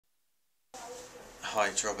Hi,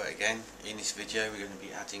 it's Robert again. In this video we're going to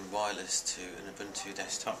be adding wireless to an Ubuntu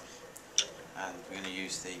desktop, and we're going to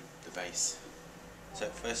use the base. So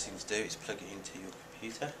the first thing to do is plug it into your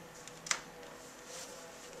computer.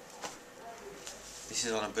 This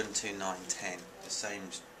is on Ubuntu 9.10. The same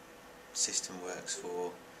system works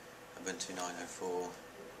for Ubuntu 9.04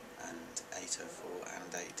 and 8.04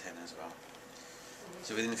 and 8.10 as well.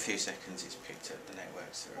 So within a few seconds it's picked up the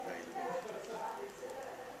networks that are available.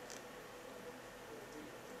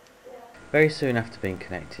 Very soon after being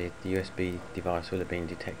connected, the USB device will have been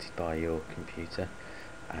detected by your computer,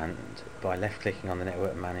 and by left clicking on the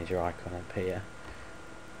network manager icon up here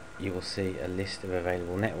you will see a list of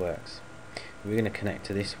available networks. We're going to connect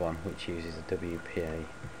to this one, which uses a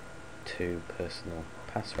WPA2 personal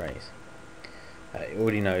passphrase. It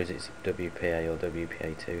already knows it's WPA or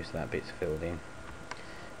WPA2, so that bit's filled in,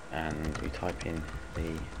 and we type in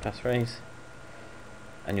the passphrase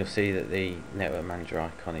and you'll see that the network manager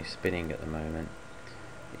icon is spinning at the moment.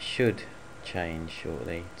 It should change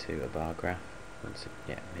shortly to a bar graph.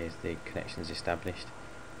 Here's the connections established.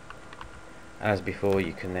 As before,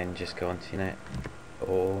 you can then just go onto your net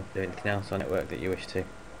or do anything else on network that you wish to.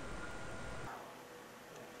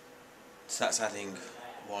 So that's adding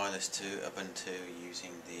wireless to Ubuntu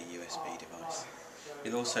using the USB device.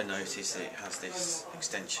 You'll also notice that it has this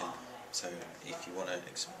extension, so if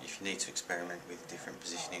you need to experiment with different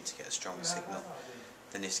positioning to get a stronger signal,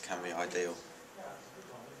 then this can be ideal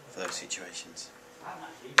for those situations.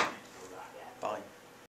 Bye.